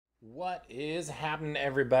What is happening,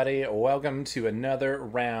 everybody? Welcome to another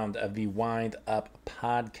round of the Wind Up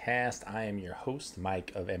podcast. I am your host,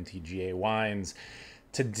 Mike of MTGA Wines.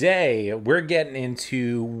 Today, we're getting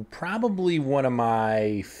into probably one of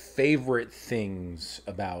my favorite things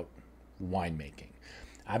about winemaking.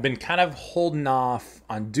 I've been kind of holding off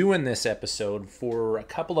on doing this episode for a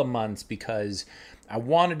couple of months because I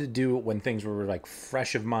wanted to do it when things were like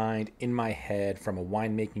fresh of mind in my head from a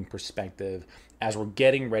winemaking perspective as we're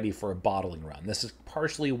getting ready for a bottling run. This is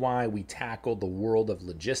partially why we tackled the world of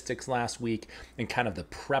logistics last week and kind of the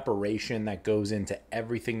preparation that goes into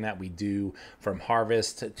everything that we do from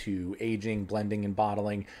harvest to aging, blending, and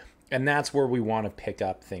bottling. And that's where we want to pick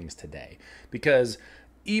up things today. Because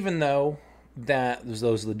even though that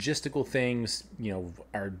those logistical things,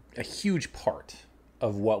 are a huge part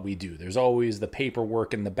of what we do. There's always the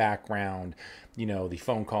paperwork in the background, the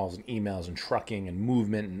phone calls and emails and trucking and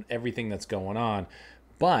movement and everything that's going on.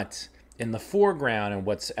 But in the foreground and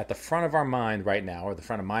what's at the front of our mind right now, or the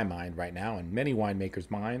front of my mind right now, and many winemakers'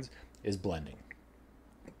 minds, is blending.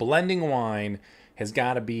 Blending wine has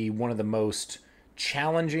got to be one of the most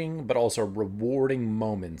challenging but also rewarding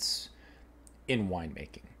moments in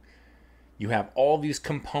winemaking. You have all these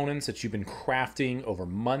components that you've been crafting over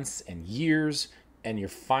months and years, and you're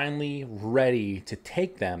finally ready to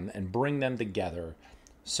take them and bring them together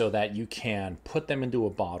so that you can put them into a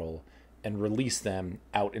bottle and release them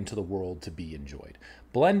out into the world to be enjoyed.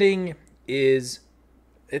 Blending it's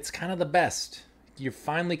kind of the best. You're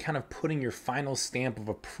finally kind of putting your final stamp of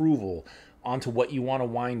approval onto what you want a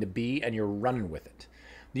wine to be, and you're running with it.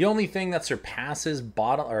 The only thing that surpasses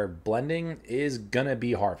bottle or blending is gonna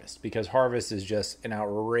be harvest, because harvest is just an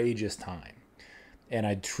outrageous time. And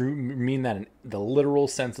I mean that in the literal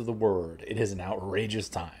sense of the word. It is an outrageous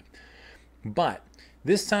time. But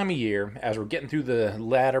this time of year, as we're getting through the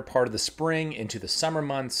latter part of the spring into the summer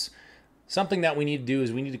months, something that we need to do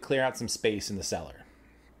is we need to clear out some space in the cellar.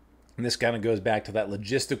 And this kind of goes back to that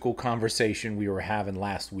logistical conversation we were having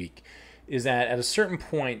last week, is that at a certain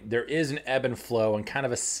point, there is an ebb and flow and kind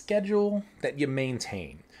of a schedule that you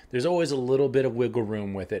maintain. There's always a little bit of wiggle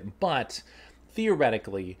room with it, but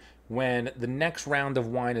theoretically, when the next round of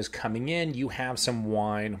wine is coming in, you have some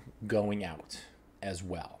wine going out as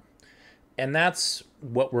well. And that's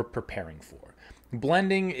what we're preparing for.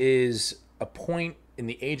 Blending is a point in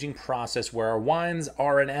the aging process where our wines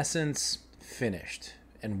are in essence finished.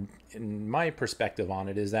 And in my perspective on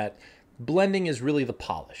it is that blending is really the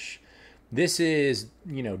polish. This is,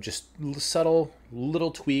 just subtle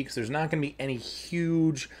little tweaks. There's not going to be any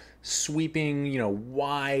huge, sweeping,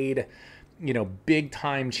 wide, big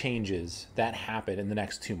time changes that happen in the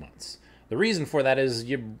next 2 months. The reason for that is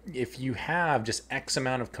if you have just X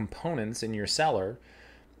amount of components in your cellar,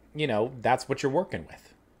 that's what you're working with.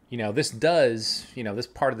 This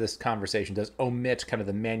part of this conversation does omit kind of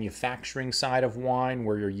the manufacturing side of wine,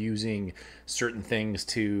 where you're using certain things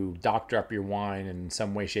to doctor up your wine in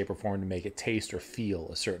some way, shape, or form to make it taste or feel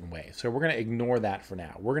a certain way. So we're going to ignore that for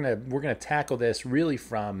now. We're going to tackle this really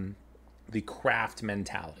from the craft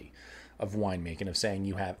mentality of winemaking, of saying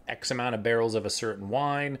you have X amount of barrels of a certain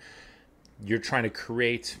wine. You're trying to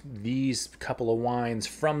create these couple of wines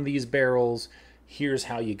from these barrels. Here's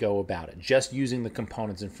how you go about it, just using the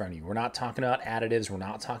components in front of you. We're not talking about additives. We're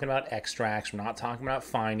not talking about extracts. We're not talking about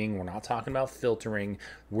fining. We're not talking about filtering.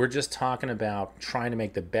 We're just talking about trying to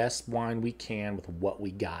make the best wine we can with what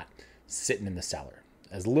we got sitting in the cellar.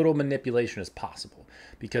 As little manipulation as possible.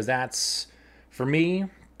 Because for me,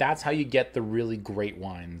 that's how you get the really great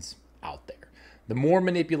wines out there. The more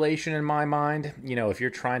manipulation in my mind, if you're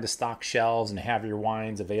trying to stock shelves and have your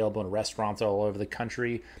wines available in restaurants all over the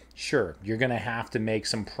country, sure, you're going to have to make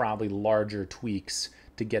some probably larger tweaks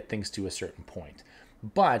to get things to a certain point.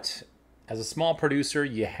 But as a small producer,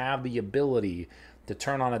 you have the ability to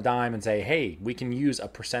turn on a dime and say, hey, we can use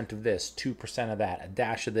 1% of this, 2% of that, a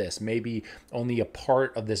dash of this. Maybe only a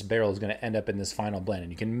part of this barrel is going to end up in this final blend.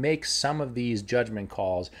 And you can make some of these judgment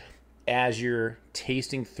calls as you're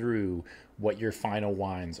tasting through what your final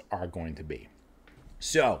wines are going to be.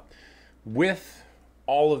 So, with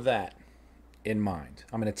all of that in mind,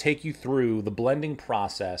 I'm going to take you through the blending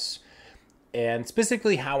process and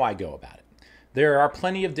specifically how I go about it. There are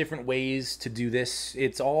plenty of different ways to do this.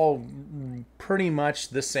 It's all pretty much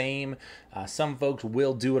the same. Some folks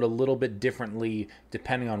will do it a little bit differently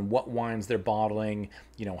depending on what wines they're bottling,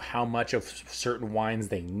 how much of certain wines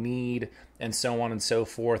they need, and so on and so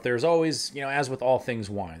forth. There's always, as with all things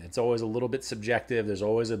wine, it's always a little bit subjective. There's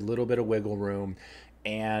always a little bit of wiggle room,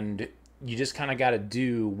 and you just kind of got to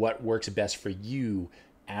do what works best for you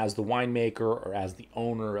as the winemaker or as the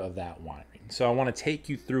owner of that winery. So I want to take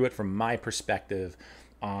you through it from my perspective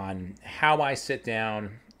on how I sit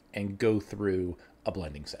down and go through a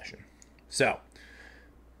blending session. So,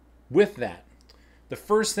 with that, the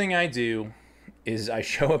first thing I do is I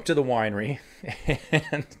show up to the winery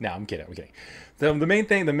and no, I'm kidding. So the main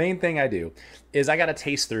thing I do is I got to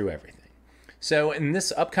taste through everything. So in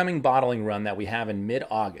this upcoming bottling run that we have in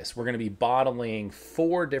mid-August, we're going to be bottling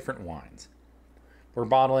 4 different wines. We're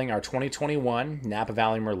bottling our 2021 Napa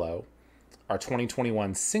Valley Merlot, our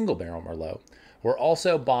 2021 Single Barrel Merlot. We're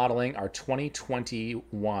also bottling our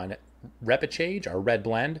 2021 Repechage, our red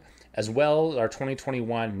blend, as well as our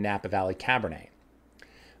 2021 Napa Valley Cabernet.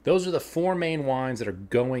 Those are the 4 main wines that are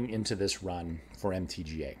going into this run for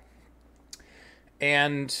MTGA.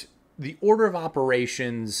 And the order of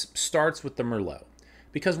operations starts with the Merlot,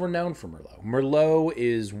 because we're known for Merlot. Merlot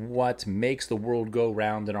is what makes the world go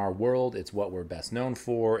round in our world. It's what we're best known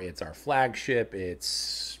for. It's our flagship.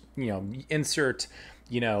 It's, insert,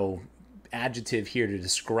 adjective here to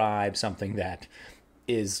describe something that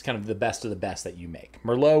is kind of the best of the best that you make.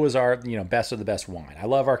 Merlot is our, best of the best wine. I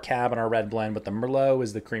love our Cab and our red blend, but the Merlot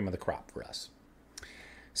is the cream of the crop for us.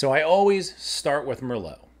 So I always start with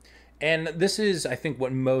Merlot. And this is, I think,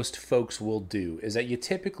 what most folks will do, is that you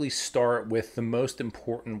typically start with the most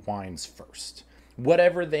important wines first,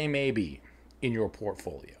 whatever they may be in your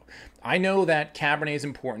portfolio. I know that Cabernet is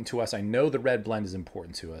important to us. I know the red blend is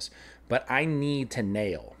important to us, but I need to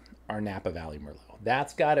nail our Napa Valley Merlot.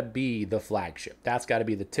 That's got to be the flagship. That's got to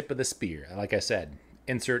be the tip of the spear. Like I said,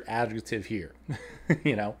 insert adjective here,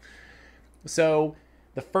 So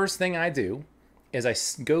the first thing I do is I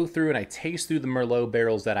go through and I taste through the Merlot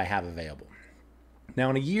barrels that I have available. Now,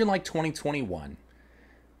 in a year like 2021,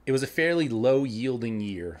 it was a fairly low yielding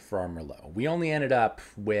year for our Merlot. We only ended up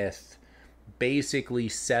with basically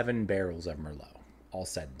 7 barrels of Merlot, all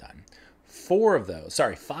said and done. 5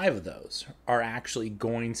 of those are actually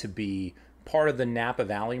going to be part of the Napa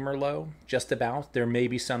Valley Merlot, just about. There may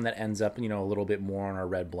be some that ends up, a little bit more on our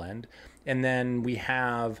red blend. And then we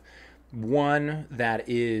have one that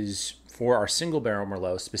is for our single barrel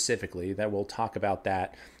Merlot specifically, that we'll talk about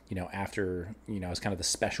that, after, it's kind of the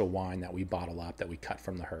special wine that we bottle up, that we cut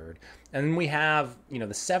from the herd. And then we have, the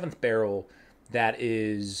 7th barrel that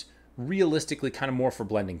is realistically kind of more for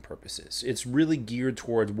blending purposes. It's really geared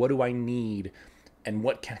towards what do I need and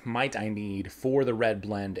what might I need for the red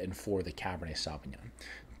blend and for the Cabernet Sauvignon.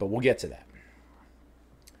 But we'll get to that.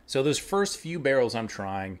 So those first few barrels I'm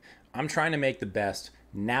trying to make the best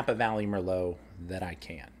Napa Valley Merlot that I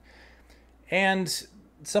can. And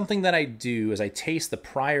something that I do is I taste the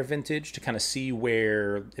prior vintage to kind of see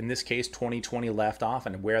where, in this case, 2020 left off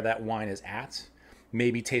and where that wine is at.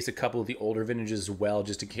 Maybe taste a couple of the older vintages as well,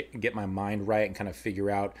 just to get my mind right and kind of figure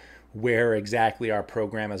out where exactly our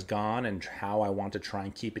program has gone and how I want to try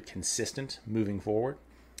and keep it consistent moving forward.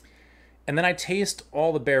 And then I taste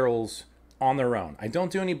all the barrels on their own. I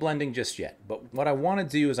don't do any blending just yet, but what I want to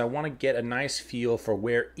do is I want to get a nice feel for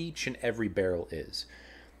where each and every barrel is.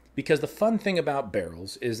 Because the fun thing about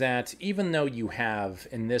barrels is that even though you have,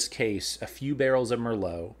 in this case, a few barrels of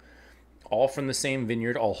Merlot, all from the same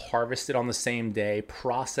vineyard, all harvested on the same day,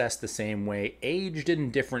 processed the same way, aged in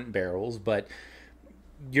different barrels, but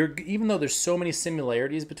even though there's so many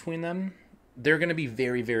similarities between them, they're going to be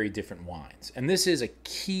very, very different wines. And this is a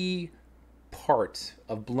key part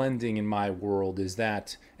of blending in my world, is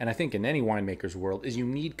that, and I think in any winemaker's world, is you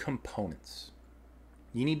need components.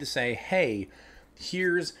 You need to say, hey,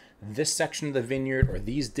 here's this section of the vineyard, or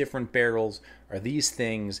these different barrels, or these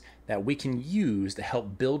things that we can use to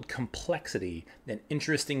help build complexity and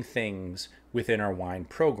interesting things within our wine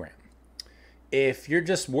program. If you're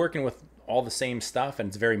just working with all the same stuff and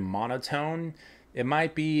it's very monotone, it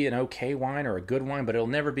might be an okay wine or a good wine, but it'll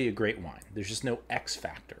never be a great wine. There's just no X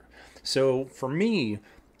factor. So for me,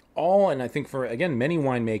 and I think for, again, many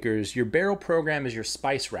winemakers, your barrel program is your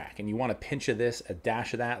spice rack, and you want a pinch of this, a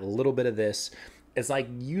dash of that, a little bit of this. It's like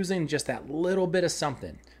using just that little bit of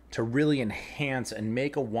something to really enhance and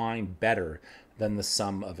make a wine better than the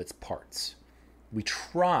sum of its parts. We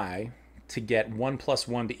try to get 1 +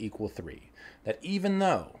 1 = 3. That even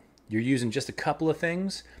though you're using just a couple of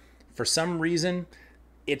things, for some reason,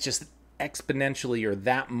 it's just exponentially or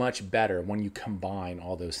that much better when you combine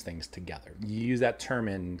all those things together. You use that term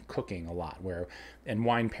in cooking a lot, and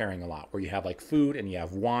wine pairing a lot, where you have like food and you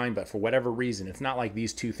have wine, but for whatever reason, it's not like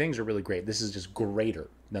these two things are really great. This is just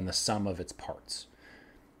greater than the sum of its parts.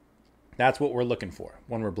 That's what we're looking for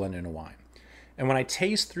when we're blending a wine. And when I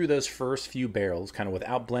taste through those first few barrels, kind of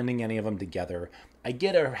without blending any of them together, I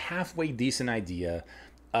get a halfway decent idea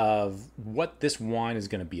of what this wine is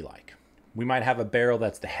going to be like. We might have a barrel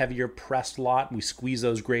that's the heavier pressed lot. We squeeze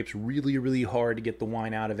those grapes really, really hard to get the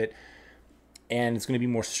wine out of it. and it's going to be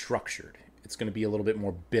more structured. It's going to be a little bit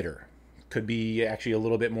more bitter. Could be actually a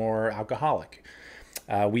little bit more alcoholic.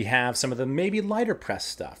 We have some of the maybe lighter press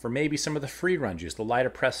stuff, or maybe some of the free run juice. The lighter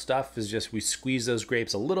press stuff is just we squeeze those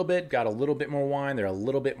grapes a little bit, got a little bit more wine. They're a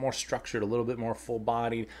little bit more structured, a little bit more full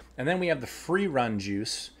bodied. And then we have the free run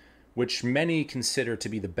juice, which many consider to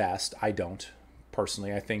be the best. I don't.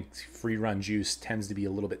 Personally, I think free run juice tends to be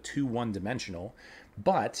a little bit too one-dimensional,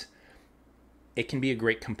 but it can be a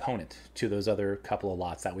great component to those other couple of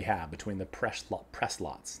lots that we have between the press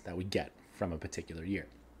lots that we get from a particular year.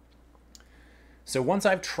 So once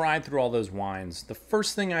I've tried through all those wines, the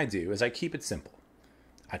first thing I do is I keep it simple.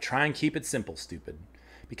 I try and keep it simple, stupid.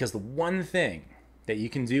 Because the one thing that you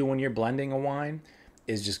can do when you're blending a wine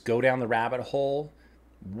is just go down the rabbit hole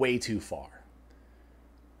way too far.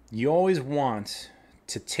 You always want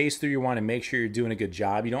to taste through your wine and make sure you're doing a good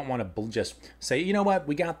job. You don't want to just say, you know what,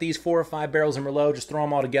 we got these 4 or 5 barrels of Merlot, just throw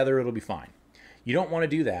them all together, it'll be fine. You don't want to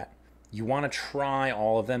do that. You want to try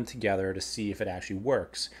all of them together to see if it actually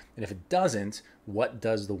works. And if it doesn't, what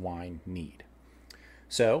does the wine need?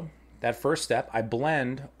 So that first step, I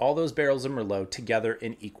blend all those barrels of Merlot together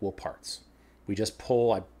in equal parts.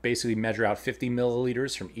 I basically measure out 50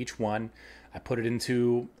 milliliters from each one. I put it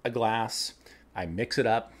into a glass. I mix it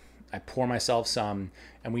up. I pour myself some,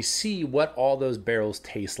 and we see what all those barrels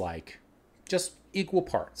taste like, just equal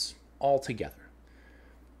parts, all together.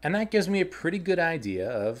 And that gives me a pretty good idea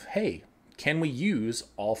of, hey, can we use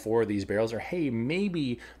all 4 of these barrels? Or hey,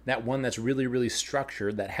 maybe that one that's really, really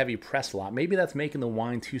structured, that heavy press lot, maybe that's making the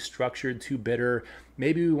wine too structured, too bitter.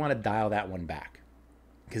 Maybe we want to dial that one back.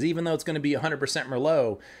 Because even though it's going to be 100%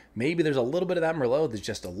 Merlot, maybe there's a little bit of that Merlot that's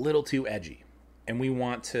just a little too edgy. And we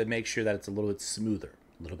want to make sure that it's a little bit smoother,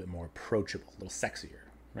 a little bit more approachable, a little sexier,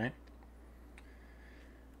 right?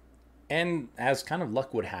 And as kind of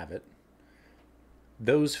luck would have it,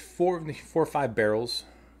 those 4 or 5 barrels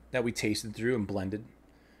that we tasted through and blended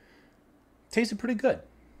tasted pretty good.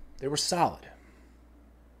 They were solid.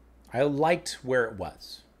 I liked where it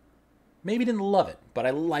was. Maybe didn't love it, but I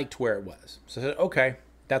liked where it was. So I said, okay,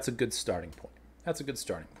 that's a good starting point.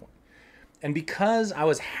 And because I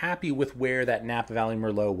was happy with where that Napa Valley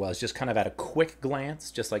Merlot was, just kind of at a quick glance,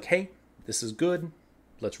 just like, hey, this is good.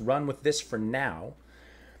 Let's run with this for now.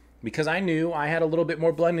 Because I knew I had a little bit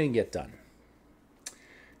more blending to get done.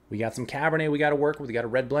 We got some Cabernet we got to work with. We got a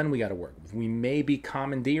red blend we got to work with. We may be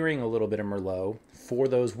commandeering a little bit of Merlot for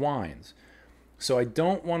those wines. So I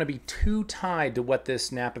don't want to be too tied to what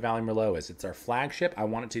this Napa Valley Merlot is. It's our flagship. I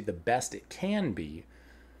want it to be the best it can be.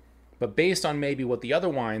 But based on maybe what the other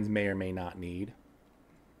wines may or may not need,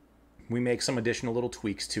 we make some additional little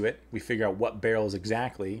tweaks to it. We figure out what barrels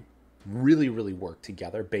exactly really, really work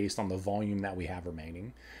together based on the volume that we have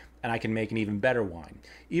remaining. And I can make an even better wine.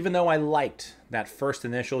 Even though I liked that first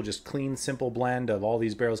initial just clean, simple blend of all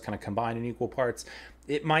these barrels kind of combined in equal parts,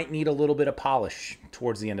 it might need a little bit of polish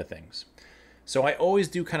towards the end of things. So I always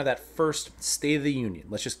do kind of that first State of the Union.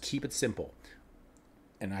 Let's just keep it simple.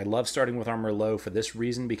 And I love starting with our Merlot for this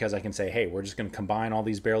reason, because I can say, hey, we're just going to combine all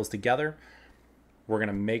these barrels together. We're going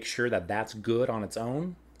to make sure that that's good on its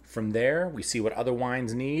own. From there, we see what other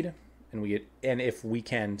wines need. And if we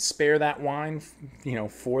can spare that wine,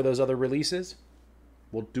 for those other releases,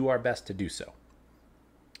 we'll do our best to do so.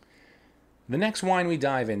 The next wine we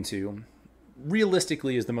dive into,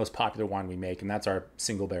 realistically, is the most popular wine we make, and that's our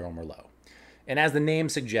single barrel Merlot. And as the name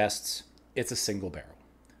suggests, it's a single barrel.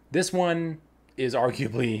 This one is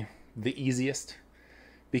arguably the easiest,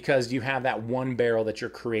 because you have that one barrel that you're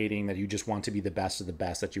creating that you just want to be the best of the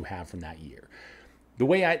best that you have from that year. The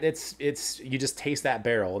way you just taste that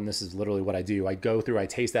barrel, and this is literally what I do. I go through, I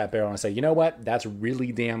taste that barrel, and I say, you know what? That's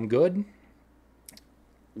really damn good.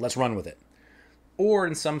 Let's run with it. Or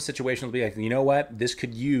in some situations, we'll be like, you know what? This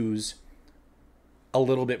could use a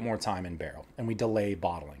little bit more time in barrel, and we delay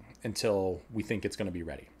bottling until we think it's going to be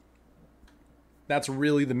ready. That's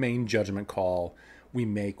really the main judgment call we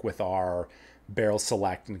make with our barrel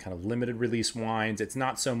select and kind of limited release wines. It's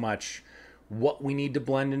not so much what we need to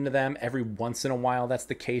blend into them. Every once in a while, that's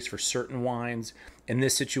the case for certain wines. In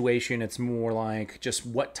this situation, it's more like just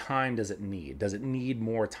what time does it need? Does it need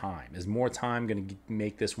more time? Is more time going to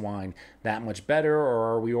make this wine that much better,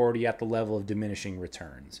 or are we already at the level of diminishing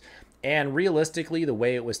returns? And realistically, the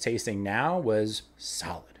way it was tasting now was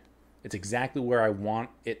solid. It's exactly where I want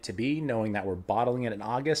it to be, knowing that we're bottling it in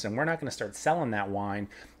August, and we're not going to start selling that wine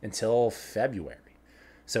until February.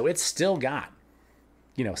 So it's still got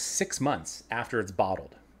 6 months after it's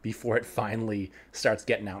bottled before it finally starts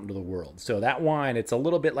getting out into the world. So that wine, it's a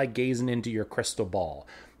little bit like gazing into your crystal ball.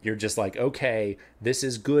 You're just like, okay, this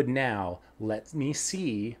is good now. Let me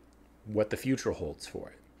see what the future holds for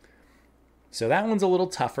it. So that one's a little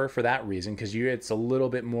tougher for that reason, because it's a little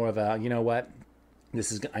bit more of a, you know what,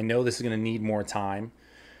 I know this is going to need more time.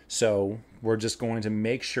 So we're just going to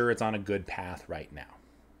make sure it's on a good path right now.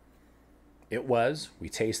 It was. We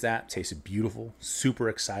taste that. Tasted beautiful. Super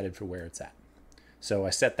excited for where it's at. So I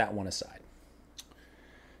set that one aside.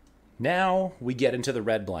 Now we get into the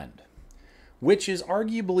red blend, which is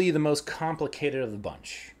arguably the most complicated of the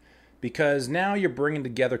bunch, because now you're bringing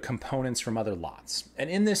together components from other lots. And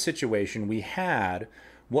in this situation, we had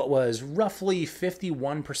what was roughly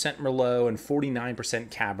 51% Merlot and 49%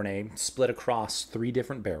 Cabernet split across 3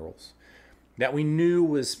 different barrels that we knew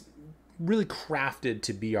was really crafted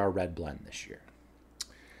to be our red blend this year.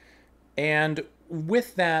 And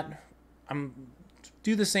with that,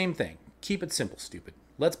 do the same thing. Keep it simple, stupid.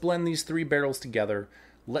 Let's blend these 3 barrels together.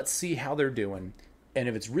 Let's see how they're doing. And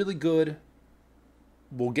if it's really good,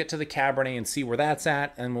 we'll get to the Cabernet and see where that's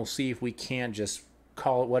at, and we'll see if we can't just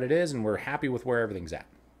call it what it is and we're happy with where everything's at.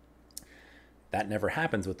 That never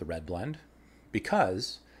happens with the red blend,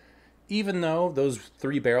 because even though those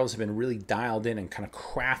 3 barrels have been really dialed in and kind of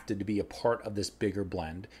crafted to be a part of this bigger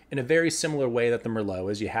blend in a very similar way that the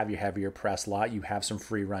Merlot is, you have your heavier press lot, you have some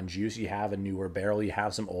free run juice, you have a newer barrel, you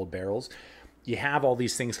have some old barrels, you have all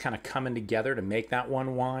these things kind of coming together to make that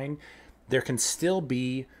one wine. There can still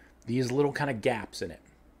be these little kind of gaps in it.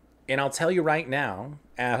 And I'll tell you right now,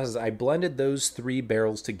 as I blended those 3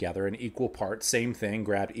 barrels together in equal parts, same thing,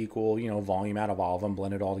 grabbed equal, volume out of all of them,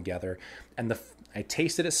 blended all together, and I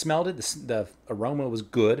tasted it, smelled it, the aroma was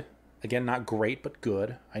good. Again, not great, but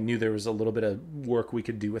good. I knew there was a little bit of work we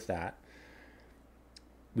could do with that.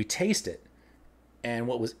 We taste it, and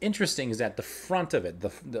what was interesting is that the front of it,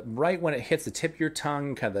 the right when it hits the tip of your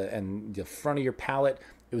tongue, and the front of your palate,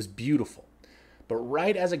 it was beautiful. But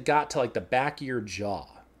right as it got to like the back of your jaw,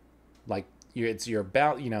 like you're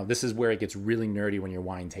about, this is where it gets really nerdy when you're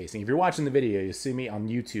wine tasting. If you're watching the video, you'll see me on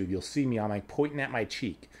YouTube, you'll see me, I'm like pointing at my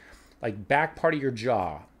cheek, like back part of your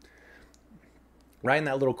jaw, right in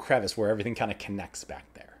that little crevice where everything kind of connects back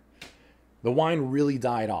there. The wine really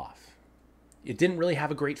died off. It didn't really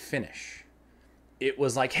have a great finish. It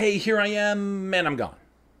was like, hey, here I am, and I'm gone.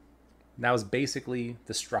 That was basically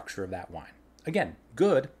the structure of that wine. Again,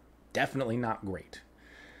 good, definitely not great.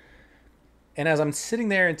 And as I'm sitting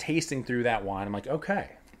there and tasting through that wine, I'm like,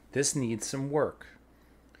 okay, this needs some work.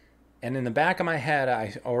 And in the back of my head,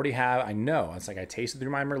 I know, it's like I tasted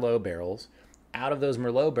through my Merlot barrels. Out of those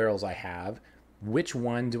Merlot barrels I have, which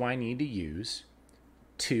one do I need to use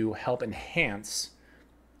to help enhance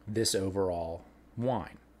this overall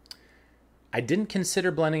wine? I didn't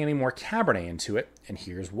consider blending any more Cabernet into it, and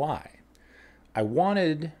here's why. I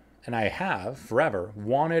wanted, and I have forever,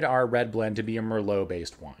 wanted our red blend to be a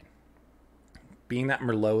Merlot-based wine. Being that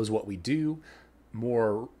Merlot is what we do,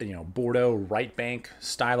 more, Bordeaux, right bank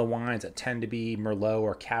style of wines that tend to be Merlot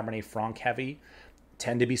or Cabernet Franc heavy,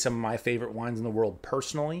 tend to be some of my favorite wines in the world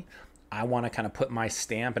personally. I want to kind of put my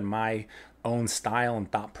stamp and my own style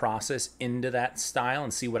and thought process into that style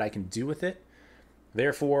and see what I can do with it.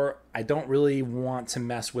 Therefore, I don't really want to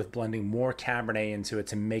mess with blending more Cabernet into it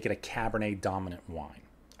to make it a Cabernet dominant wine.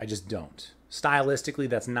 I just don't. Stylistically,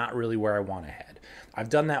 that's not really where I want to head. I've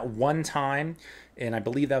done that one time, and I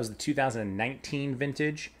believe that was the 2019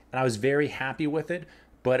 vintage, and I was very happy with it,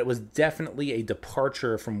 but it was definitely a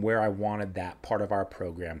departure from where I wanted that part of our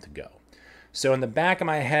program to go. So in the back of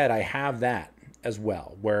my head, I have that as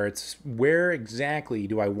well, where it's where exactly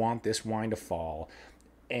do I want this wine to fall,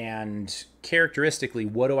 and characteristically,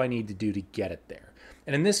 what do I need to do to get it there?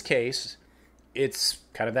 And in this case, it's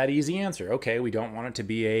kind of that easy answer. Okay, we don't want it to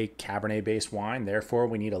be a Cabernet-based wine, therefore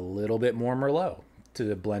we need a little bit more Merlot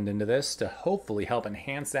to blend into this to hopefully help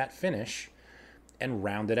enhance that finish and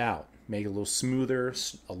round it out. Make it a little smoother,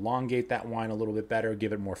 elongate that wine a little bit better,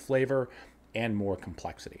 give it more flavor and more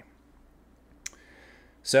complexity.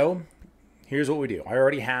 So here's what we do. I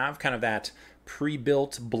already have kind of that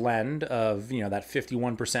pre-built blend of, that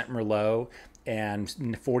 51% Merlot and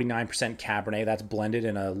 49% Cabernet. That's blended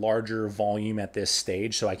in a larger volume at this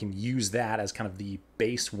stage, so I can use that as kind of the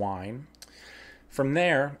base wine. From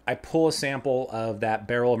there, I pull a sample of that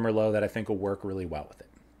barrel of Merlot that I think will work really well with it.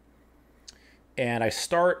 And I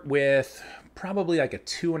start with probably like a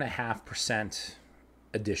 2.5%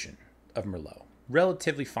 addition of Merlot.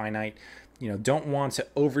 Relatively finite. Don't want to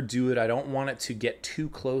overdo it. I don't want it to get too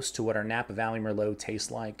close to what our Napa Valley Merlot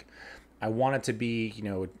tastes like. I want it to be,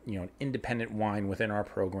 an independent wine within our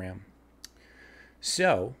program.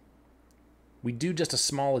 So we do just a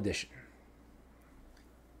small addition.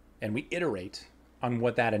 And we iterate on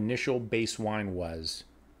what that initial base wine was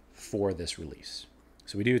for this release.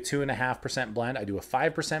 So we do a 2.5% blend. I do a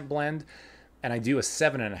 5% blend. and I do a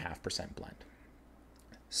 7.5% blend.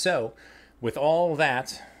 So with all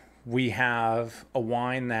that, we have a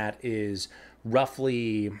wine that is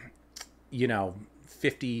roughly,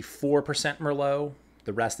 54% Merlot.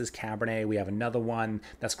 The rest is Cabernet. We have another one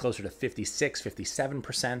that's closer to 56,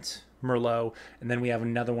 57% Merlot. And then we have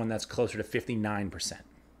another one that's closer to 59%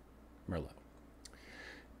 Merlot.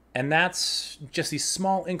 And that's just these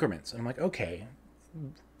small increments. And I'm like, okay,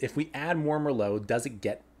 if we add more Merlot, does it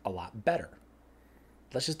get a lot better?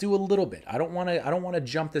 Let's just do a little bit. I don't want to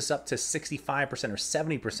jump this up to 65% or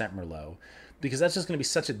 70% Merlot, because that's just going to be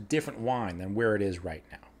such a different wine than where it is right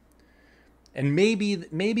now. And maybe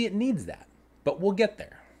it needs that, but we'll get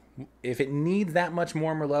there. If it needs that much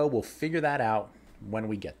more Merlot, we'll figure that out when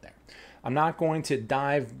we get there. I'm not going to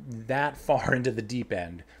dive that far into the deep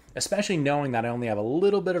end, especially knowing that I only have a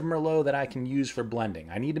little bit of Merlot that I can use for blending.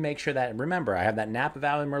 I need to make sure that, remember, I have that Napa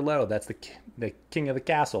Valley Merlot. That's the king of the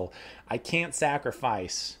castle. I can't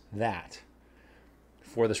sacrifice that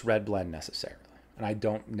for this red blend necessarily. And I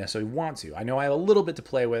don't necessarily want to. I know I have a little bit to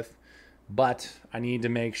play with, but I need to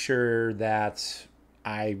make sure that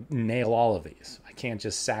I nail all of these. I can't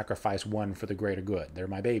just sacrifice one for the greater good. They're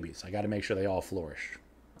my babies. I got to make sure they all flourish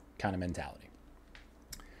kind of mentality.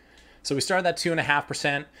 So we started that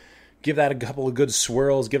 2.5%, give that a couple of good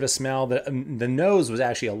swirls, give it a smell. The nose was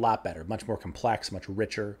actually a lot better, much more complex, much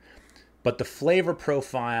richer. But the flavor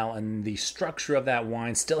profile and the structure of that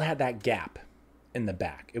wine still had that gap in the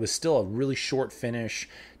back. It was still a really short finish,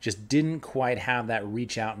 just didn't quite have that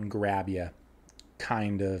reach out and grab you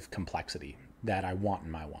kind of complexity that I want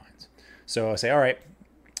in my wines. So I say, all right,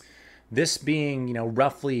 this being,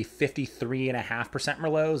 roughly 53.5%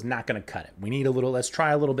 Merlot is not going to cut it. We need let's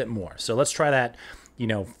try a little bit more. So let's try that,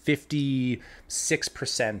 56%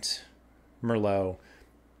 Merlot,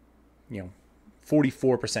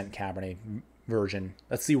 44% Cabernet version.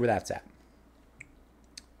 Let's see where that's at.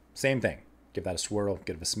 Same thing. Give that a swirl,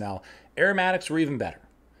 give it a smell. Aromatics were even better.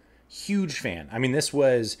 Huge fan. I mean, this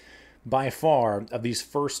was by far of these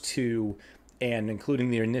first two, and including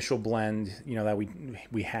the initial blend, that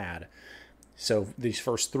we had. So these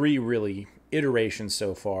first three really iterations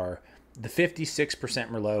so far, the 56%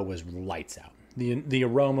 Merlot was lights out. The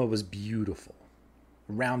aroma was beautiful.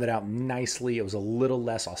 Rounded out nicely. It was a little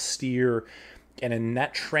less austere. And then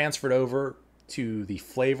that transferred over to the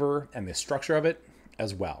flavor and the structure of it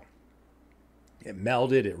as well. It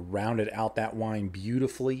melded, it rounded out that wine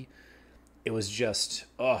beautifully. It was just,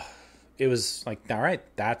 it was like, all right,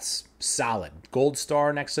 that's solid. Gold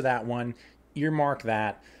star next to that one. Earmark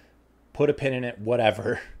that. Put a pin in it,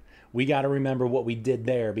 whatever. We got to remember what we did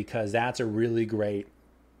there, because that's a really great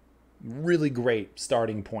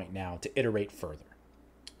starting point now to iterate further.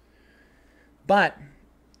 But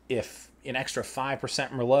if an extra 5%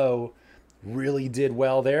 Merlot really did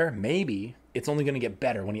well there, maybe it's only going to get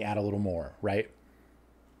better when you add a little more, right?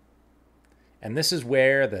 And this is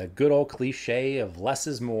where the good old cliche of less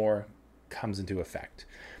is more comes into effect.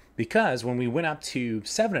 Because when we went up to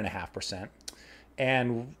 7.5%,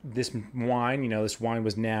 and this wine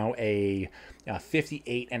was now a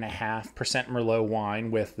 58.5% Merlot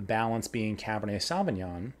wine with the balance being Cabernet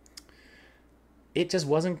Sauvignon, it just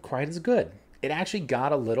wasn't quite as good. It actually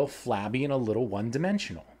got a little flabby and a little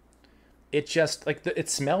one-dimensional. It just, it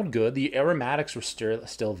smelled good. The aromatics were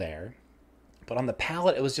still there. But on the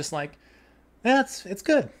palate, it was just like, it's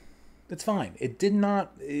good. It's fine. It did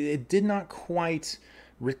not quite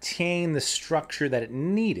retain the structure that it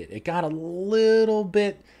needed. It got a little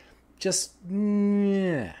bit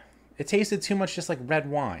it tasted too much just like red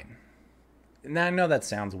wine. Now I know that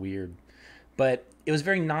sounds weird, but it was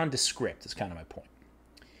very nondescript is kind of my point.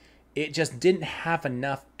 It just didn't have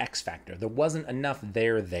enough X factor. There wasn't enough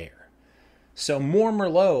there. So more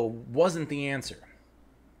Merlot wasn't the answer.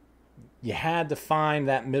 You had to find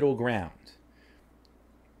that middle ground.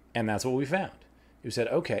 And that's what we found. We said,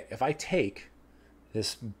 okay, if I take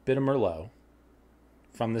this bit of Merlot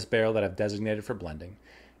from this barrel that I've designated for blending,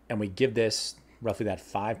 and we give this roughly that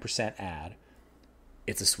 5% add,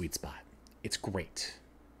 it's a sweet spot. It's great.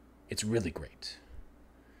 It's really great.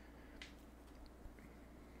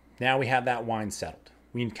 Now we have that wine settled.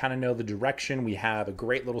 We kind of know the direction. We have a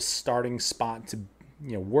great little starting spot to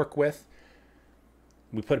work with.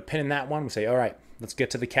 We put a pin in that one. We say, all right, let's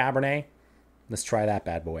get to the Cabernet. Let's try that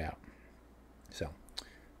bad boy out. So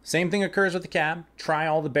same thing occurs with the Cab. Try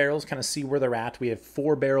all the barrels, kind of see where they're at. We have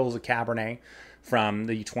 4 barrels of Cabernet from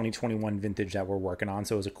the 2021 vintage that we're working on.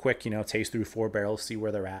 So it was a quick, taste through 4 barrels, see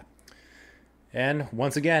where they're at. And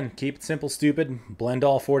once again, keep it simple, stupid. Blend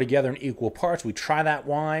all 4 together in equal parts. We try that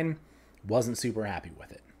wine. Wasn't super happy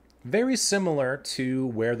with it. Very similar to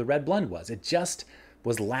where the red blend was. It just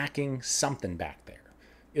was lacking something back there.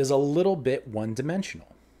 It was a little bit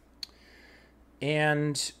one-dimensional.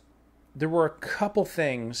 And there were a couple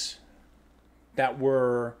things that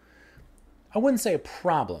were, I wouldn't say a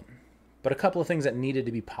problem, but a couple of things that needed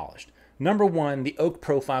to be polished. Number one, the oak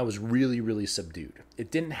profile was really, really subdued.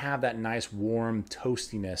 It didn't have that nice, warm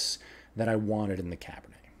toastiness that I wanted in the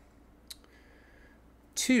Cabernet.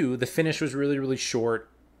 Two, the finish was really, really short,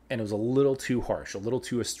 and it was a little too harsh, a little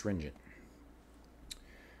too astringent.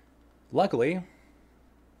 Luckily,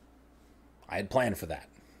 I had planned for that.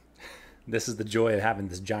 This is the joy of having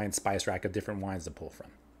this giant spice rack of different wines to pull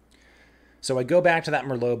from. So I go back to that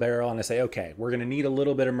Merlot barrel and I say, okay, we're going to need a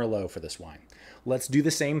little bit of Merlot for this wine. Let's do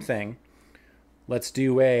the same thing. Let's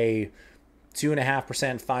do a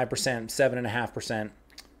 2.5%, 5%, 7.5%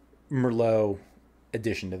 Merlot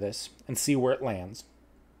addition to this and see where it lands.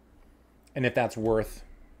 And if that's worth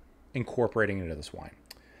incorporating into this wine.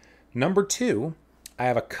 Number two, I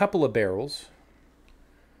have a couple of barrels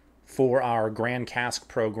for our Grand Cask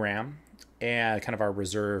program and kind of our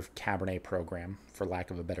reserve Cabernet program, for lack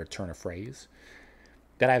of a better turn of phrase,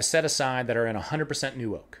 that I've set aside that are in 100%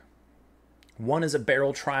 new oak. One is a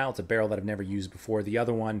barrel trial. It's a barrel that I've never used before. The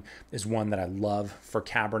other one is one that I love for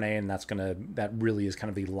Cabernet, and that really is kind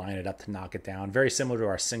of the line it up to knock it down. Very similar to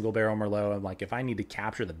our single barrel Merlot. I'm like, if I need to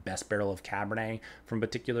capture the best barrel of Cabernet from a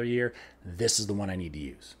particular year, this is the one I need to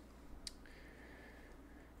use.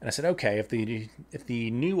 And I said, okay, if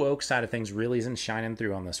the new oak side of things really isn't shining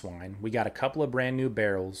through on this wine, we got a couple of brand new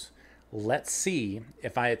barrels. Let's see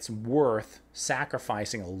if it's worth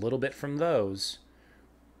sacrificing a little bit from those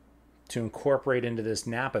to incorporate into this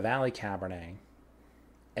Napa Valley Cabernet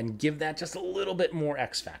and give that just a little bit more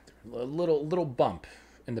X factor, a little bump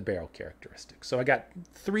in the barrel characteristics. So I got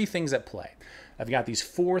three things at play. I've got these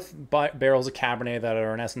four barrels of Cabernet that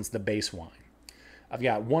are in essence the base wine. I've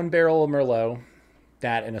got one barrel of Merlot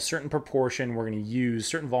that in a certain proportion we're going to use,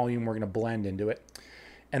 certain volume we're going to blend into it.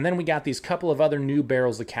 And then we got these couple of other new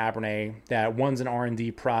barrels of Cabernet that one's an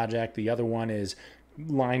R&D project, the other one is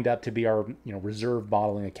lined up to be our reserve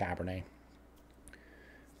bottling of Cabernet.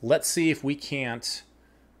 Let's see if we can't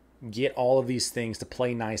get all of these things to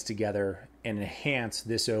play nice together and enhance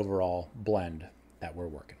this overall blend that we're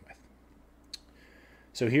working with.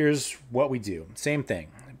 So here's what we do. Same thing.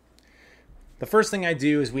 The first thing I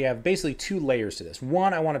do is we have basically two layers to this.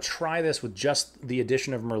 One, I want to try this with just the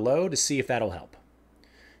addition of Merlot to see if that'll help.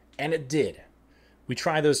 And it did. We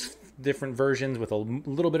tried those different versions with a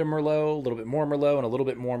little bit of Merlot, a little bit more Merlot, and a little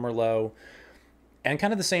bit more Merlot. And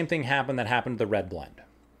kind of the same thing happened that happened to the red blend.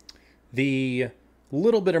 The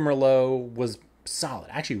little bit of Merlot was solid,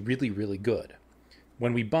 actually really, really good.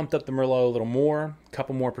 When we bumped up the Merlot a little more, a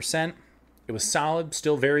couple more percent, it was solid,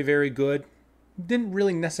 still very, very good. Didn't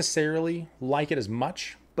really necessarily like it as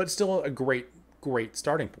much, but still a great, great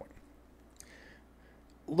starting point.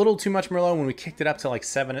 A little too much Merlot when we kicked it up to like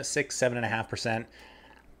 7.5%.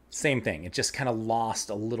 Same thing. It just kind of lost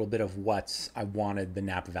a little bit of what I wanted the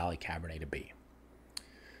Napa Valley Cabernet to be.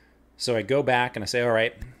 So I go back and I say, all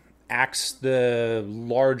right, axe the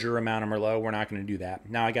larger amount of Merlot. We're not going to do that.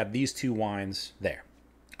 Now I got these two wines there.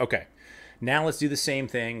 Okay. Now let's do the same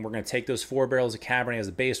thing. We're going to take those 4 barrels of Cabernet as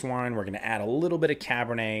a base wine. We're going to add a little bit of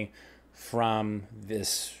Cabernet from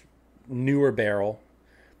this newer barrel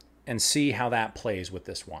and see how that plays with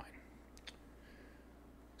this wine.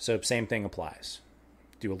 So same thing applies.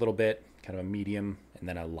 Do a little bit, kind of a medium, and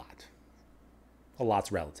then a lot. A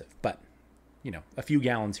lot's relative, but a few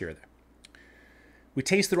gallons here or there. We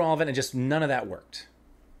taste through all of it and just none of that worked.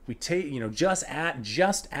 We just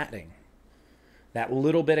adding that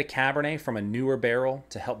little bit of Cabernet from a newer barrel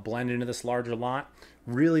to help blend into this larger lot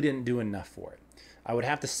really didn't do enough for it. I would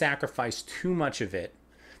have to sacrifice too much of it.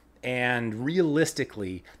 And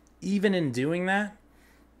realistically, even in doing that,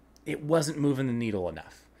 it wasn't moving the needle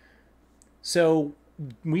enough. So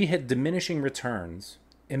we had diminishing returns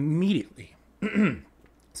immediately.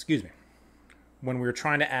 Excuse me. When we were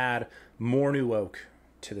trying to add more new oak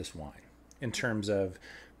to this wine in terms of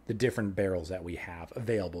the different barrels that we have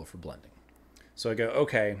available for blending. So I go,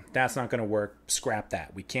 okay, that's not going to work. Scrap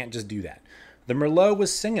that. We can't just do that. The Merlot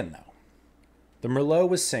was singing, though. The Merlot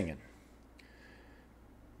was singing.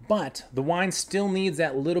 But the wine still needs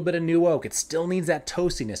that little bit of new oak. It still needs that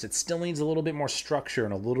toastiness. It still needs a little bit more structure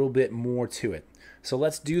and a little bit more to it. So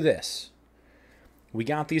let's do this. We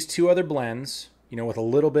got these two other blends, with a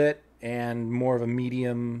little bit and more of a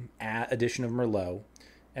medium addition of Merlot.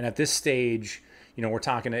 And at this stage, we're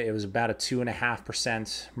talking, it was about a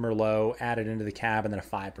 2.5% Merlot added into the Cab and then a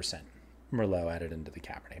 5% Merlot added into the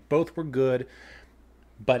Cabernet. Both were good,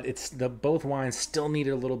 but both wines still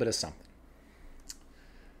needed a little bit of something.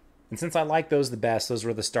 And since I like those the best, those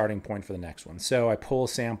were the starting point for the next one. So I pull a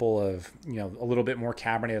sample of, a little bit more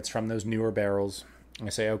Cabernet that's from those newer barrels. And I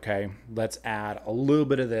say, okay, let's add a little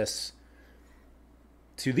bit of this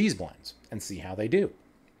to these blends and see how they do.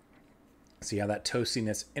 See how that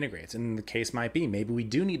toastiness integrates. And the case might be, maybe we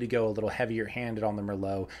do need to go a little heavier handed on the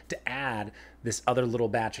Merlot to add this other little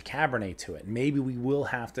batch of Cabernet to it. Maybe we will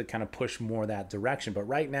have to kind of push more that direction. But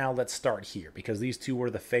right now, let's start here because these two were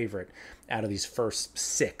the favorite out of these first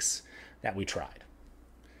 6 that we tried.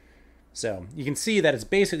 So you can see that it's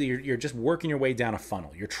basically, you're just working your way down a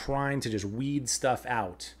funnel. You're trying to just weed stuff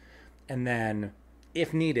out. And then,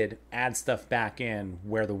 if needed, add stuff back in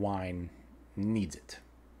where the wine needs it.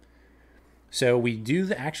 So we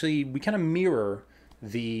we kind of mirror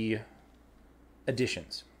the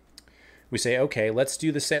additions. We say, okay, let's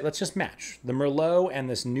do the same. Let's just match the Merlot and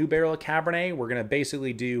this new barrel of Cabernet. We're going to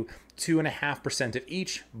basically do 2.5% of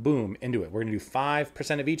each, boom, into it. We're going to do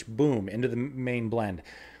 5% of each, boom, into the main blend.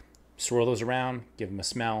 Swirl those around, give them a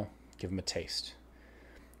smell, give them a taste.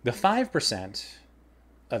 The 5%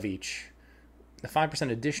 of each, the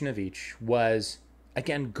 5% addition of each was,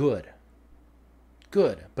 again, good.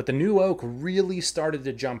 But the new oak really started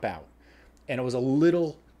to jump out, and it was a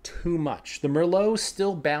little too much. The Merlot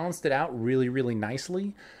still balanced it out really, really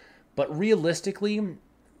nicely, but realistically,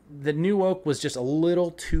 the new oak was just a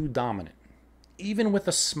little too dominant. Even with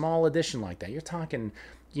a small addition like that, you're talking,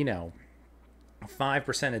 5%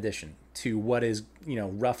 addition to what is,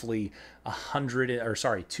 roughly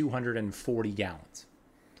 240 gallons.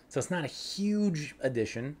 So it's not a huge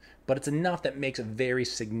addition, but it's enough that makes a very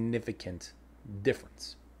significant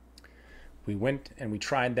difference. We went and we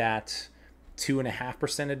tried that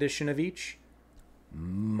 2.5% addition of each.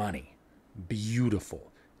 Money.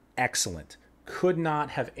 Beautiful. Excellent. Could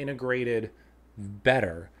not have integrated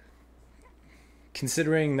better,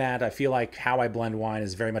 considering that I feel like how I blend wine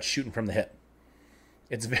is very much shooting from the hip.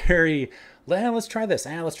 It's very, let's try this,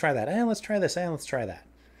 let's try that, let's try this, let's try that.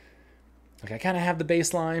 Like I kind of have the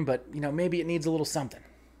baseline, but maybe it needs a little something.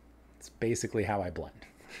 It's basically how I blend.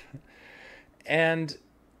 And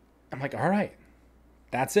I'm like, all right,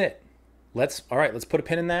 that's it. Let's put a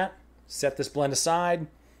pin in that, set this blend aside.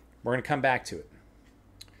 We're going to come back to it.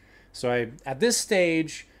 So at this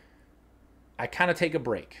stage, I kind of take a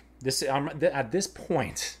break. At this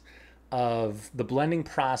point of the blending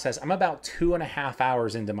process, I'm about 2.5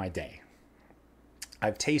 hours into my day.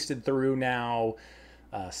 I've tasted through now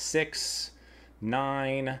 6,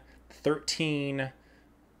 9, 13,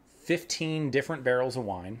 15 different barrels of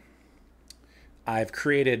wine. I've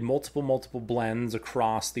created multiple blends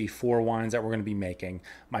across the 4 wines that we're going to be making.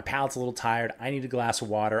 My palate's a little tired. I need a glass of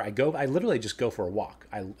water. I literally just go for a walk.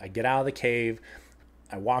 I get out of the cave.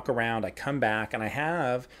 I walk around. I come back, and I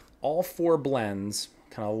have all 4 blends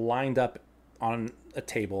kind of lined up on a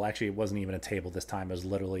table. Actually, it wasn't even a table this time. It was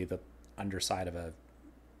literally the underside of a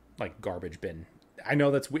garbage bin. I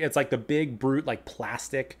know it's like the big brute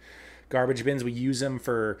plastic garbage bins. We use them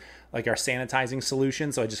for our sanitizing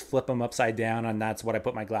solution. So I just flip them upside down, and that's what I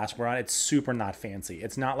put my glassware on. It's super not fancy.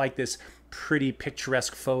 It's not like this pretty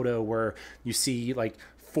picturesque photo where you see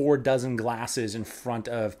 4 dozen glasses in front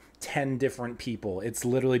of 10 different people. It's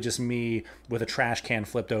literally just me with a trash can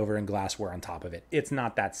flipped over and glassware on top of it. It's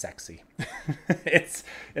not that sexy. It's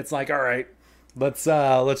like, all right, let's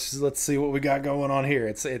see what we got going on here.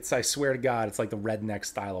 It's I swear to God, it's like the redneck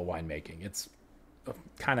style of winemaking. It's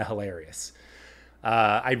kind of hilarious.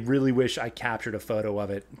 I really wish I captured a photo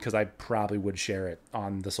of it because I probably would share it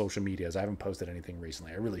on the social medias. I haven't posted anything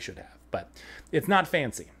recently. I really should have, but it's not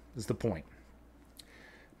fancy is the point.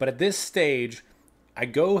 But at this stage, I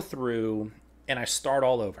go through and I start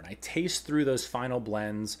all over and I taste through those final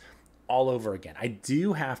blends all over again. I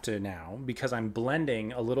do have to now, because I'm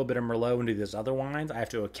blending a little bit of Merlot into these other wines, I have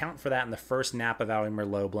to account for that in the first Napa Valley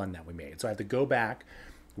Merlot blend that we made. So I have to go back,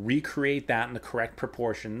 recreate that in the correct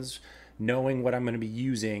proportions, knowing what I'm going to be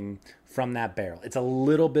using from that barrel. It's a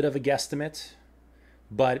little bit of a guesstimate,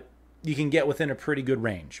 but you can get within a pretty good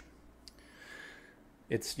range.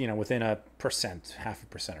 It's, within 1%,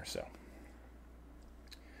 0.5% or so.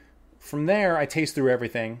 From there, I taste through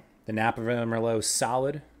everything. The Napa Valley Merlot is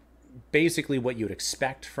solid. Basically what you would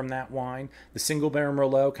expect from that wine. The single barrel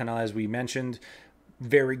Merlot, kind of as we mentioned,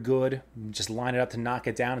 very good. Just line it up to knock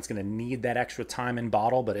it down. It's going to need that extra time in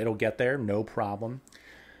bottle, but it'll get there, no problem.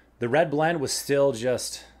 The red blend was still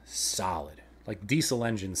just solid, like diesel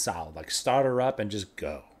engine solid, like start her up and just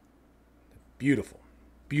go. Beautiful,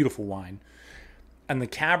 beautiful wine. And the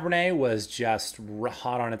Cabernet was just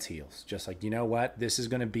hot on its heels. Just like, you know what? This is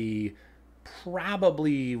going to be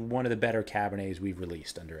probably one of the better Cabernets we've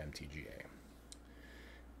released under MTGA.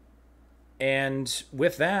 And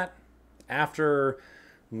with that, After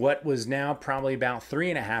what was now probably about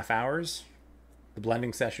 3.5 hours, the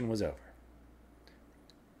blending session was over.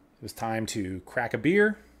 It was time to crack a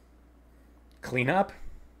beer, clean up,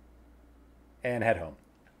 and head home.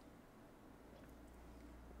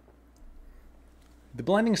 The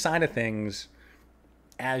blending side of things,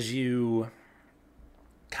 as you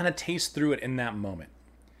kind of taste through it in that moment,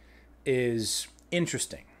 is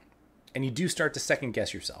interesting. And you do start to second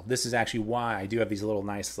guess yourself. This is actually why I do have these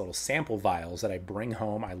nice little sample vials that I bring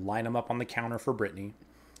home. I line them up on the counter for Brittany.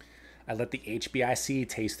 I let the HBIC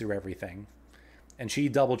taste through everything. And she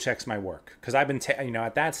double checks my work. Because I've been,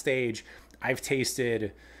 at that stage, I've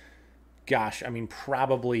tasted,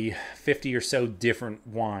 probably 50 or so different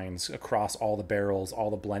wines across all the barrels, all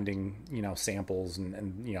the blending, samples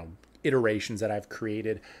and iterations that I've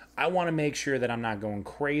created. I want to make sure that I'm not going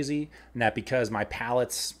crazy and that because my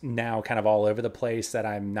palate's now kind of all over the place that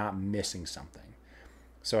I'm not missing something.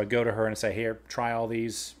 So I go to her and say, here, try all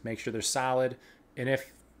these, make sure they're solid. And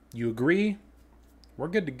if you agree, we're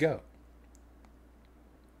good to go.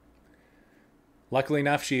 Luckily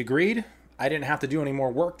enough, she agreed. I didn't have to do any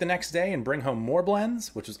more work the next day and bring home more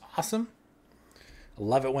blends, which was awesome. I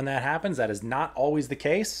love it when that happens. That is not always the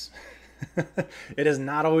case. It is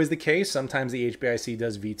not always the case. Sometimes the HBIC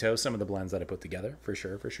does veto some of the blends that I put together, for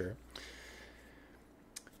sure.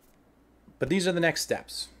 But these are the next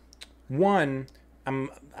steps. One,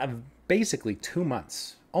 I'm basically 2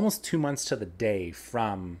 months, almost 2 months to the day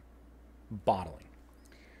from bottling.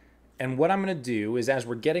 And what I'm going to do is, as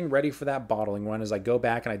we're getting ready for that bottling run, is I go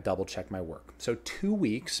back and I double check my work. So 2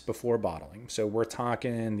 weeks before bottling, so we're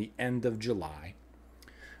talking the end of July,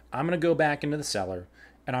 I'm going to go back into the cellar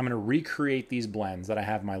and I'm going to recreate these blends that I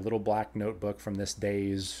have in my little black notebook from this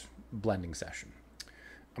day's blending session.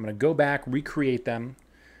 I'm going to go back, recreate them.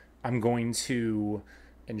 I'm going to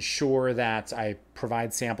ensure that I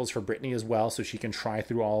provide samples for Brittany as well so she can try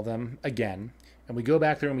through all of them again. And we go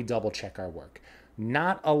back through and we double check our work.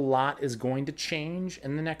 Not a lot is going to change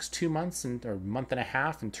in the next 2 months or month and a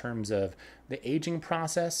half in terms of the aging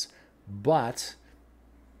process, but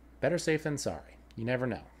better safe than sorry. You never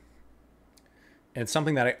know. And it's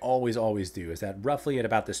something that I always do, is that roughly at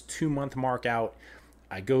about this 2 month mark out,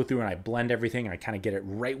 I go through and I blend everything. I kind of get it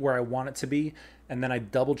right where I want it to be. And then I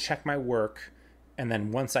double check my work. And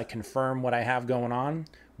then once I confirm what I have going on,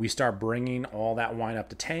 we start bringing all that wine up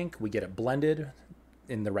to tank. We get it blended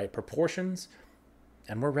in the right proportions.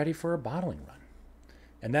 And we're ready for a bottling run.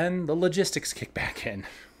 And then the logistics kick back in.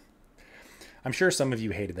 I'm sure some of you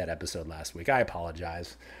hated that episode last week. I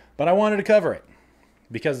apologize. But I wanted to cover it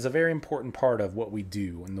because it's a very important part of what we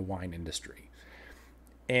do in the wine industry.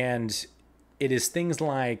 And it is things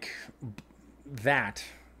like that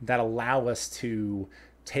allow us to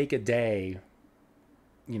take a day,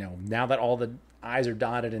 now that all the I's are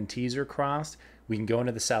dotted and T's are crossed, we can go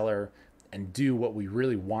into the cellar and do what we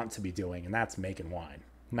really want to be doing, and that's making wine,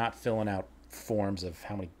 not filling out forms of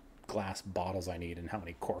how many glass bottles I need and how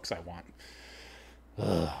many corks I want.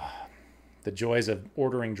 Ugh. The joys of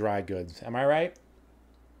ordering dry goods. Am I right?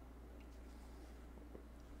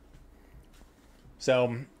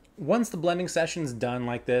 So once the blending session's done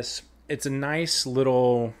like this, it's a nice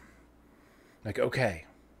little, okay,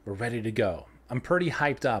 we're ready to go. I'm pretty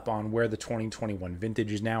hyped up on where the 2021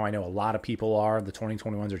 vintage is now. I know a lot of people are. The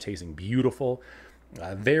 2021s are tasting beautiful.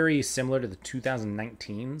 Very similar to the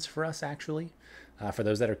 2019s for us, actually. For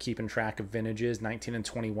those that are keeping track of vintages, 19 and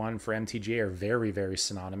 21 for MTGA are very, very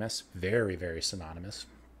synonymous. Very, very synonymous.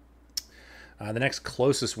 The next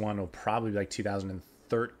closest one will probably be like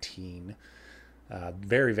 2013.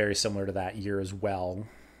 Very, very similar to that year as well,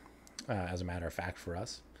 as a matter of fact for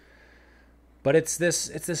us. But it's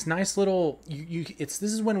this nice little, this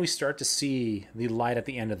is when we start to see the light at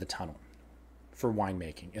the end of the tunnel for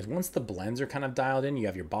winemaking. Is once the blends are kind of dialed in, you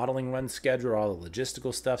have your bottling run schedule, all the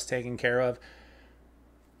logistical stuff's taken care of,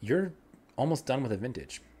 you're almost done with a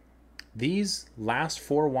vintage. These last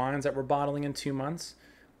 4 wines that we're bottling in 2 months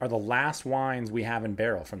are the last wines we have in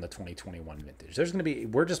barrel from the 2021 vintage.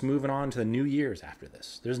 We're just moving on to the new years after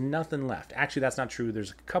this. There's nothing left. Actually, that's not true.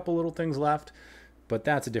 There's a couple little things left, but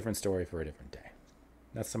that's a different story for a different day.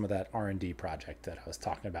 That's some of that R&D project that I was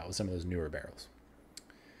talking about with some of those newer barrels.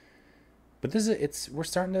 But we're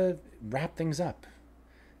starting to wrap things up.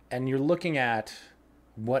 And you're looking at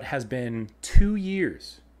what has been 2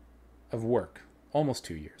 years of work, almost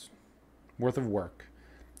 2 years worth of work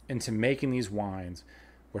into making these wines.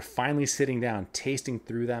 We're finally sitting down, tasting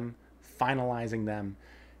through them, finalizing them,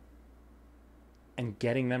 and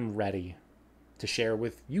getting them ready to share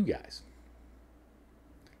with you guys.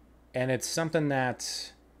 And it's something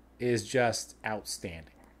that is just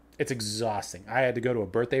outstanding. It's exhausting. I had to go to a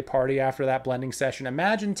birthday party after that blending session.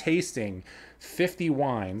 Imagine tasting 50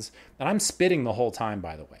 wines, and I'm spitting the whole time,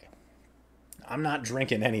 by the way. I'm not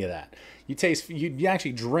drinking any of that. You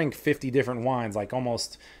actually drink 50 different wines, like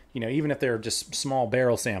almost, even if they're just small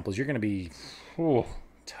barrel samples, you're going to be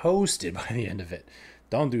toasted by the end of it.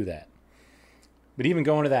 Don't do that. But even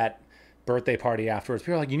going to that birthday party afterwards,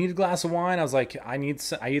 people are like, you need a glass of wine? I was like, I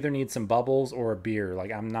either need some bubbles or a beer.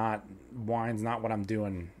 Like, wine's not what I'm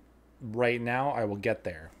doing right now. I will get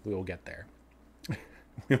there. We will get there.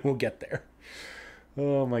 We will get there.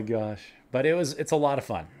 Oh my gosh. But it's a lot of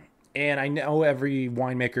fun. And I know every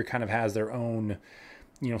winemaker kind of has their own,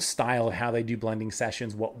 style of how they do blending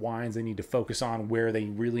sessions, what wines they need to focus on, where they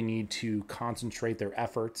really need to concentrate their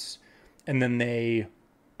efforts. And then they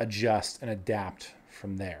adjust and adapt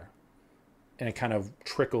from there. And it kind of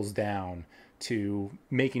trickles down to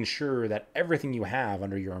making sure that everything you have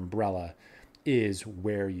under your umbrella is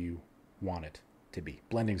where you want it to be.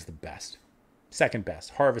 Blending's the best. Second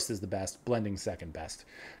best. Harvest is the best. Blending second best.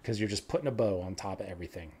 Because you're just putting a bow on top of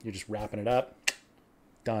everything. You're just wrapping it up.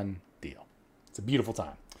 Done deal. It's a beautiful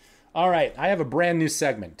time. All right. I have a brand new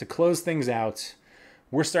segment. To close things out,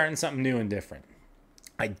 we're starting something new and different.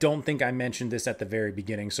 I don't think I mentioned this at the very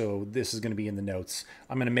beginning, so this is going to be in the notes.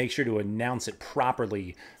 I'm going to make sure to announce it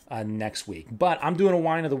properly next week. But I'm doing a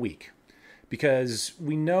wine of the week because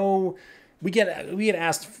we get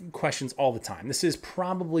asked questions all the time. This is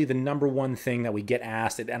probably the number one thing that we get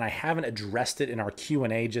asked, and I haven't addressed it in our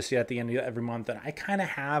Q&A just yet at the end of every month. And I kind of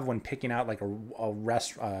have when picking out like a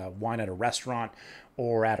wine at a restaurant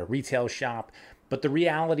or at a retail shop. But the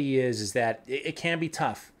reality is that it can be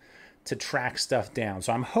tough to track stuff down.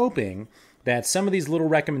 So I'm hoping that some of these little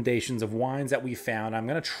recommendations of wines that we found, I'm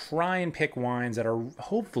going to try and pick wines that are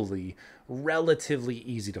hopefully relatively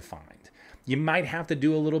easy to find. You might have to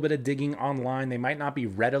do a little bit of digging online. They might not be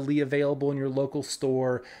readily available in your local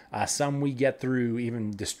store. Some we get through even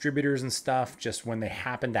distributors and stuff just when they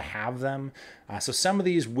happen to have them. So some of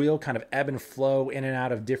these will kind of ebb and flow in and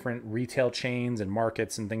out of different retail chains and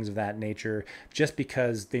markets and things of that nature just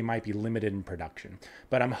because they might be limited in production.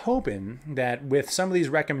 But I'm hoping that with some of these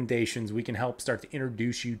recommendations, we can help start to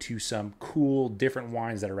introduce you to some cool different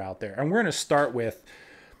wines that are out there. And we're going to start with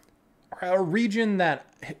a region that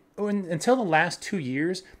until the last 2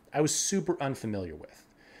 years, I was super unfamiliar with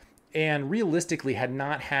and realistically had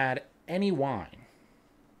not had any wine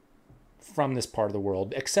from this part of the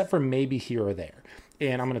world, except for maybe here or there.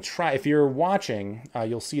 And I'm going to try, if you're watching,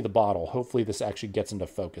 you'll see the bottle. Hopefully this actually gets into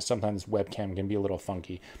focus. Sometimes webcam can be a little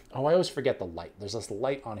funky. Oh, I always forget the light. There's this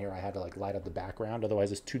light on here. I had to light up the background.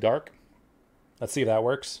 Otherwise it's too dark. Let's see if that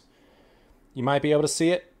works. You might be able to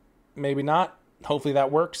see it. Maybe not. Hopefully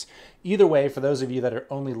that works. Either way, for those of you that are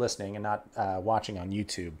only listening and not watching on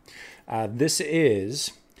YouTube, this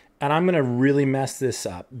is, and I'm going to really mess this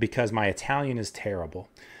up because my Italian is terrible,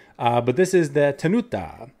 but this is the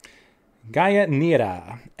Tenuta Gaia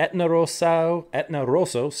Nera Etna Rosso,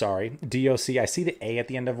 DOC. I see the A at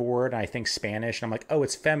the end of a word, and I think Spanish, and I'm like, oh,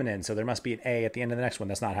 it's feminine, so there must be an A at the end of the next one.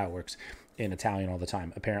 That's not how it works in Italian all the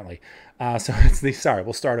time, apparently. So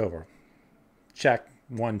we'll start over. Check.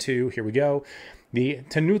 1, 2, here we go. The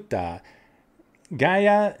Tenuta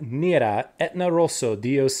Gaia Nera Etna Rosso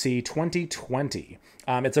DOC 2020.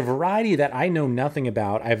 It's a variety that I know nothing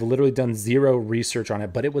about. I've literally done zero research on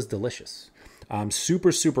it, but it was delicious.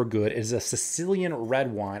 Super, super good. It is a Sicilian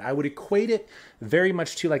red wine. I would equate it very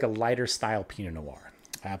much to like a lighter style Pinot Noir.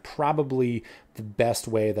 Probably the best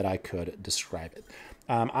way that I could describe it.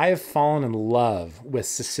 I have fallen in love with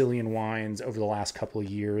Sicilian wines over the last couple of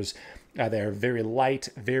years. They're very light,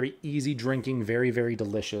 very easy drinking, very, very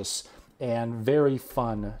delicious, and very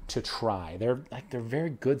fun to try. They're very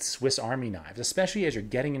good Swiss Army knives, especially as you're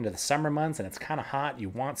getting into the summer months and it's kind of hot. You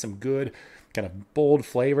want some good kind of bold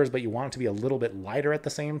flavors, but you want it to be a little bit lighter at the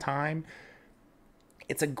same time.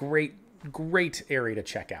 It's a great area to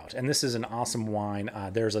check out. And this is an awesome wine.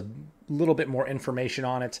 There's a little bit more information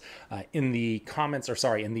on it in the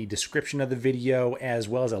in the description of the video, as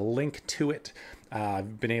well as a link to it.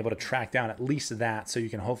 I've been able to track down at least that, so you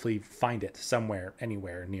can hopefully find it somewhere,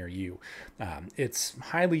 anywhere near you. It's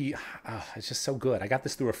just so good. I got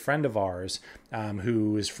this through a friend of ours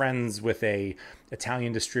who is friends with a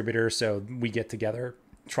Italian distributor. So we get together,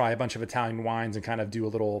 try a bunch of Italian wines, and kind of do a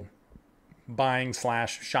little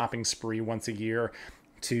buying/shopping spree once a year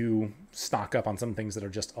to stock up on some things that are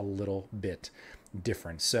just a little bit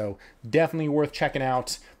different. So definitely worth checking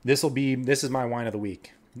out. This is my wine of the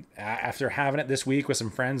week. After having it this week with some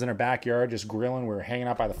friends in our backyard, just grilling, we were hanging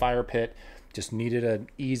out by the fire pit, just needed an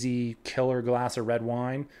easy killer glass of red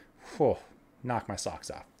wine. Whew, knocked my socks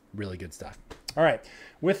off. Really good stuff. All right.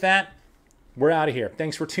 With that, we're out of here.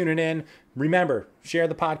 Thanks for tuning in. Remember, share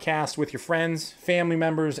the podcast with your friends, family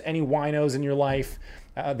members, any winos in your life.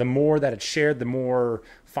 The more that it's shared, the more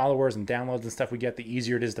followers and downloads and stuff we get, the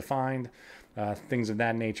easier it is to find. Things of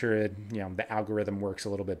that nature. The algorithm works a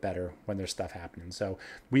little bit better when there's stuff happening. So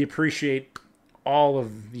we appreciate all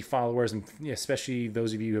of the followers, and especially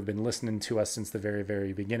those of you who have been listening to us since the very,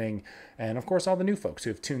 very beginning. And of course, all the new folks who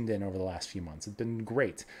have tuned in over the last few months. It's been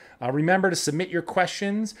great. Remember to submit your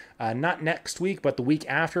questions, not next week, but the week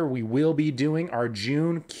after. We will be doing our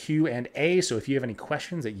June Q&A. So if you have any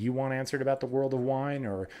questions that you want answered about the world of wine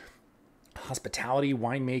or hospitality,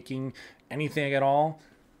 winemaking, anything at all,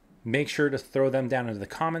 make sure to throw them down into the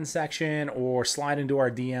comments section or slide into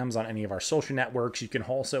our DMs on any of our social networks. You can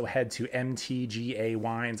also head to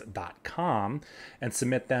mtgawines.com and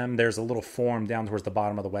submit them. There's a little form down towards the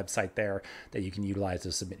bottom of the website there that you can utilize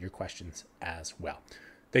to submit your questions as well.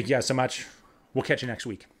 Thank you guys so much. We'll catch you next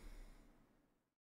week.